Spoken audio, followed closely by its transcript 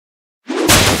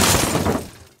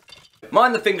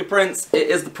Mind the fingerprints, it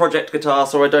is the project guitar,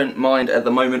 so I don't mind at the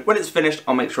moment. When it's finished,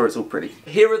 I'll make sure it's all pretty.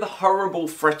 Here are the horrible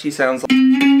fretty sounds.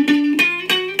 Can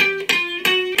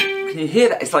you hear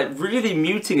that? It's like really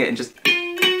muting it and just...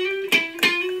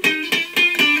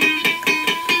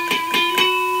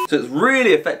 So it's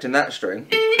really affecting that string.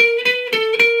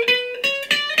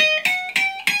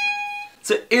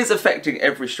 So it is affecting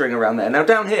every string around there. Now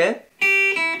down here,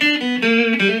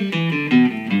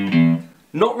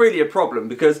 not really a problem,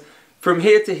 because from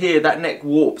here to here that neck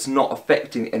warp's not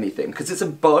affecting anything because it's a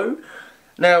bow.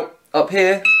 Now up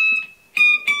here,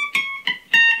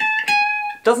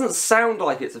 doesn't sound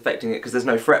like it's affecting it because there's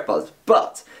no fret buzz,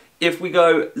 but if we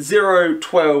go 0,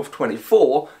 12,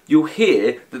 24, you'll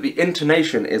hear that the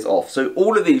intonation is off. So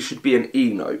all of these should be an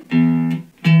E note.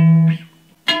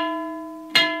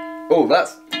 Oh, that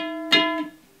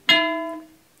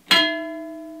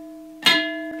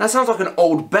sounds like an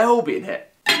old bell being hit.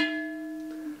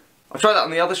 I'll try that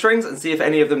on the other strings and see if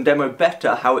any of them demo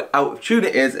better how out of tune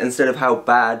it is instead of how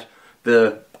bad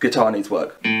the guitar needs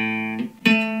work.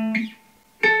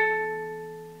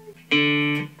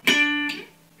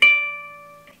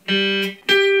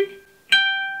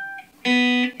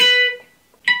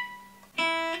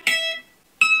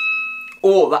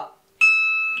 Oh, that...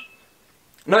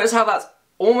 Notice how that's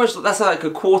almost, that's like a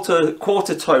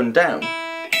quarter tone down.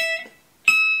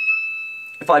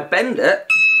 If I bend it,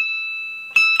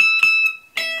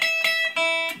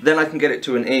 then I can get it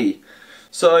to an E.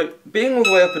 So, being all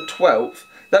the way up at 12th,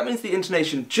 that means the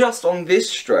intonation just on this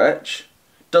stretch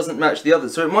doesn't match the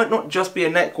others. So it might not just be a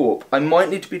neck warp. I might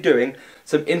need to be doing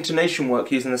some intonation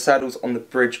work using the saddles on the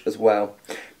bridge as well.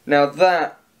 Now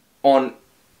that, on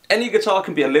any guitar,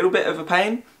 can be a little bit of a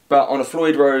pain, but on a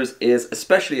Floyd Rose is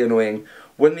especially annoying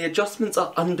when the adjustments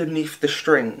are underneath the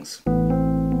strings.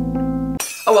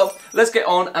 Oh well, let's get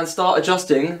on and start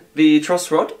adjusting the truss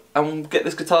rod and get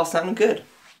this guitar sounding good.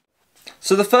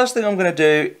 So the first thing I'm going to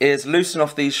do is loosen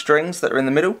off these strings that are in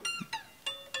the middle.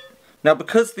 Now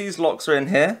because these locks are in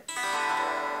here,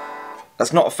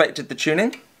 that's not affected the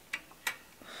tuning.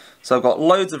 So I've got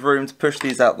loads of room to push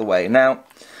these out the way. Now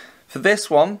for this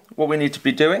one, what we need to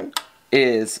be doing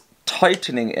is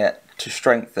tightening it to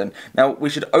strengthen. Now we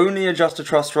should only adjust a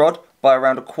truss rod by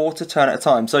around a quarter turn at a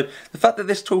time. So the fact that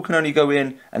this tool can only go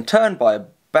in and turn by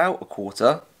about a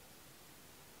quarter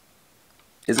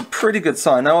is a pretty good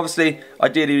sign. Now obviously,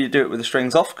 ideally you do it with the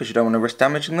strings off because you don't want to risk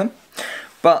damaging them.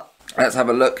 But let's have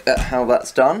a look at how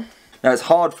that's done. Now it's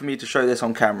hard for me to show this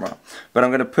on camera, but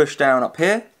I'm going to push down up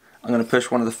here. I'm going to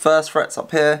push one of the first frets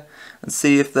up here and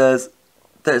see if there's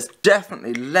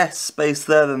definitely less space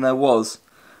there than there was.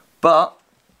 But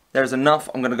there's enough.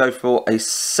 I'm going to go for a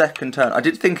second turn. I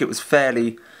did think it was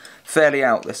fairly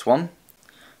out, this one.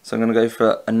 So I'm going to go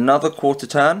for another quarter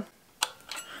turn.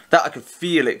 That I could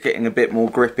feel it getting a bit more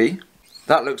grippy.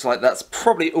 That looks like that's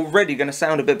probably already going to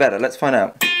sound a bit better. Let's find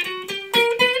out.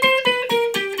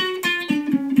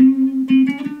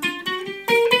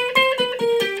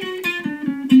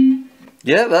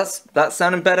 Yeah, that's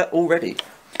sounding better already.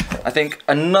 I think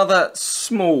another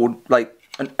small, like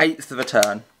an 1/8 of a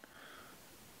turn,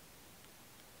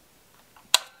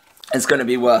 it's going to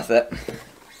be worth it.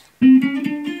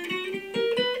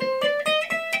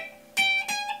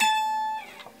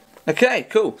 Okay,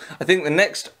 cool. I think the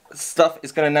next stuff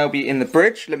is going to now be in the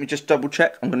bridge. Let me just double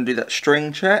check. I'm going to do that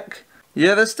string check.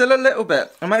 Yeah, there's still a little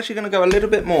bit. I'm actually going to go a little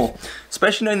bit more,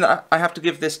 especially knowing that I have to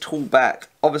give this tool back.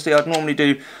 Obviously, I'd normally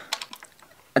do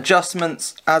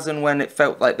adjustments as and when it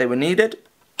felt like they were needed.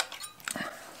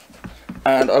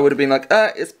 And I would have been like,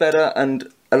 it's better,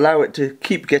 and allow it to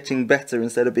keep getting better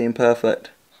instead of being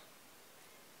perfect.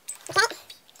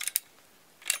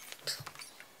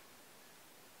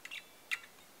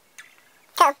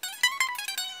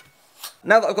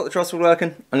 Now that I've got the truss rod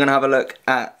working, I'm going to have a look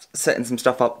at setting some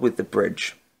stuff up with the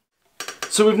bridge.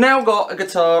 So we've now got a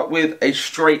guitar with a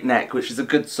straight neck, which is a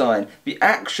good sign. The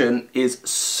action is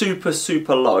super,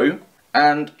 super low,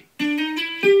 and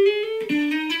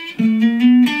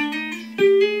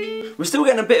we're still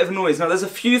getting a bit of noise. Now there's a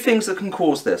few things that can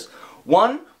cause this.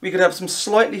 One, we could have some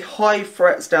slightly high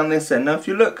frets down this end. Now if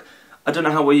you look, I don't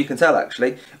know how well you can tell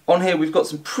actually, on here we've got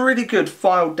some pretty good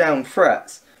filed down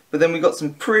frets, but then we've got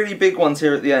some pretty big ones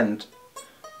here at the end.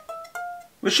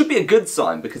 Which should be a good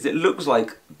sign because it looks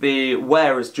like the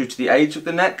wear is due to the age of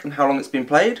the neck and how long it's been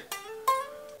played.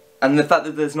 And the fact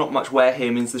that there's not much wear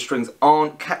here means the strings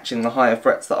aren't catching the higher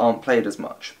frets that aren't played as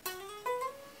much.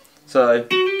 So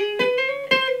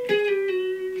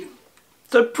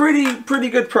pretty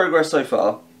good progress so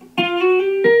far.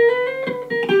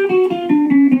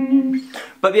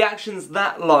 but the action's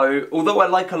that low. Although I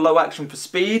like a low action for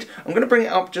speed, I'm going to bring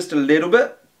it up just a little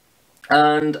bit,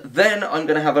 and then I'm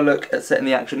going to have a look at setting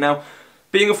the action. Now,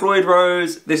 being a Floyd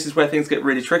Rose, this is where things get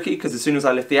really tricky, because as soon as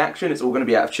I lift the action, it's all going to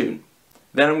be out of tune.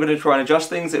 Then I'm going to try and adjust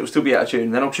things, it will still be out of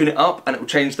tune. Then I'll tune it up, and it will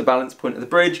change the balance point of the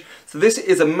bridge. So this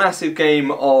is a massive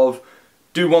game of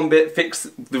do one bit, fix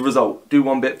the result. Do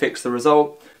one bit, fix the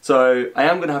result. So I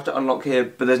am going to have to unlock here,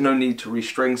 but there's no need to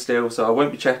restring still, so I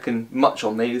won't be checking much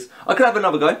on these. I could have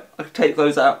another go. I could take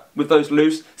those out with those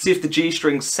loose, see if the G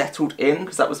string settled in,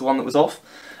 because that was the one that was off.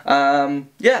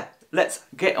 Yeah, let's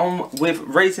get on with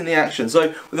raising the action. So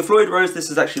with the Floyd Rose, this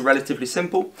is actually relatively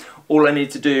simple. All I need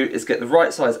to do is get the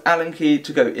right size Allen key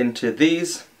to go into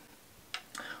these.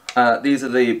 These are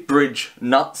the bridge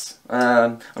nuts.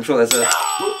 I'm sure there's a...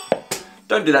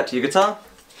 Don't do that to your guitar.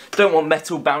 Don't want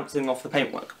metal bouncing off the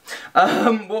paintwork.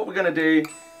 What we're going to do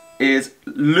is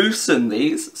loosen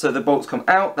these so the bolts come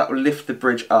out. That will lift the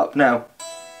bridge up. Now,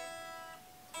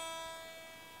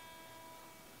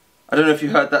 I don't know if you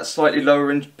heard that slightly lower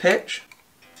in pitch.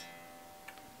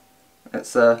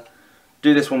 Let's do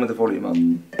this one with the volume up.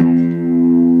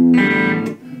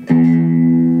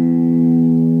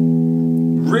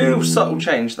 Real subtle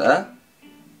change there.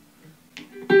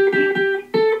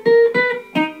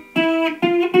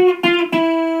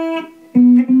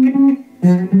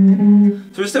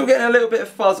 So we're still getting a little bit of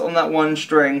fuzz on that one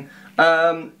string.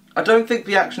 I don't think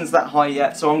the action's that high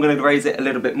yet, so I'm going to raise it a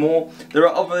little bit more. There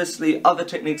are obviously other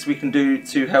techniques we can do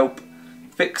to help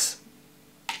fix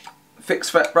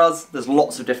fretbuzz. There's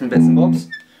lots of different bits and bobs.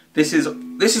 This is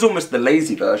almost the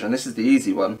lazy version. This is the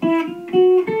easy one.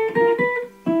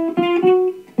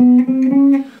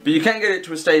 But you can get it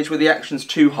to a stage where the action's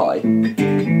too high.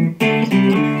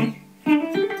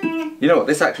 You know what,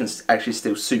 this action's actually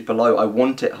still super low. I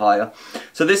want it higher.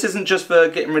 So this isn't just for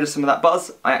getting rid of some of that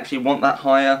buzz. I actually want that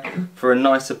higher for a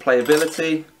nicer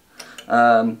playability.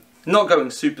 Not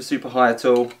going super high at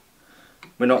all.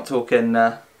 We're not talking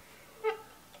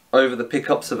over the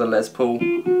pickups of a Les Paul.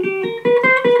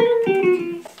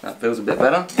 That feels a bit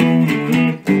better.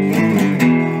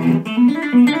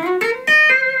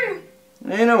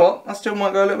 You know what, I still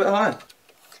might go a little bit higher.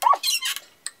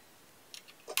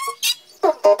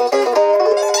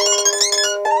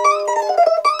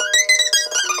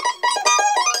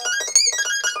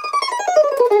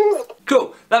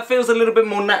 Cool, that feels a little bit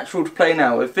more natural to play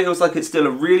now. It feels like it's still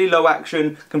a really low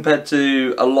action compared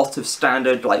to a lot of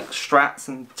standard like Strats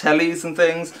and Tellys and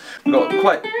things. We've got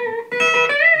quite...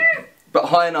 but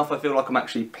high enough I feel like I'm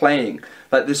actually playing.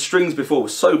 Like the strings before were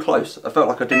so close, I felt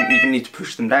like I didn't even need to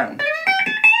push them down.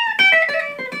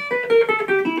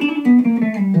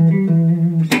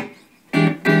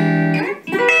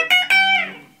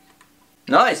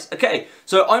 Nice, okay,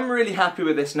 so I'm really happy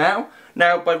with this now.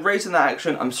 Now, by raising that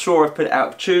action, I'm sure I've put it out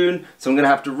of tune, so I'm going to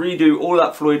have to redo all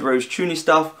that Floyd Rose tuney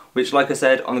stuff, which, like I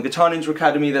said, on the Guitar Ninja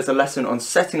Academy, there's a lesson on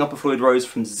setting up a Floyd Rose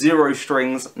from 0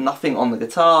 strings, nothing on the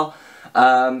guitar.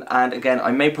 And again,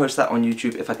 I may post that on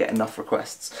YouTube if I get enough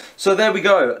requests. So there we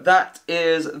go, that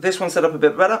is this one set up a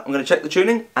bit better. I'm going to check the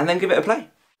tuning and then give it a play.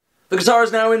 The guitar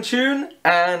is now in tune,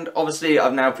 and obviously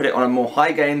I've now put it on a more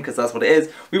high gain because that's what it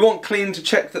is. We want clean to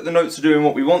check that the notes are doing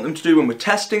what we want them to do when we're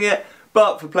testing it,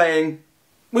 but for playing,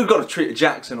 we've got to treat a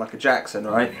Jackson like a Jackson,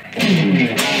 right?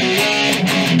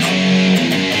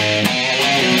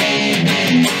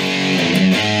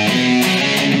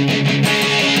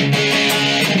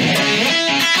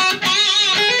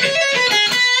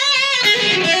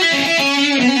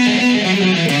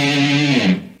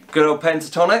 Good old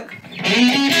pentatonic.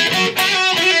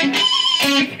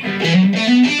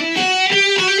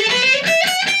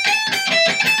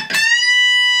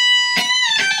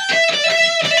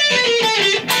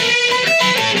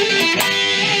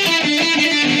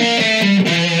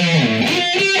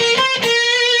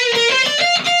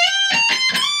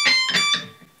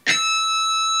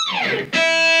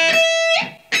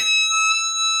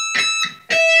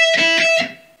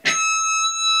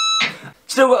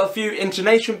 Still got a few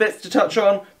intonation bits to touch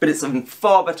on, but it's in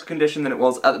far better condition than it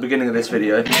was at the beginning of this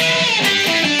video.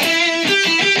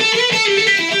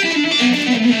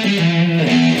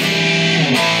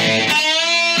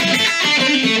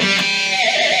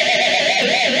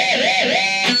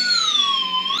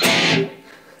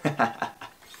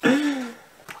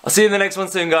 I'll see you in the next one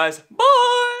soon, guys. Bye!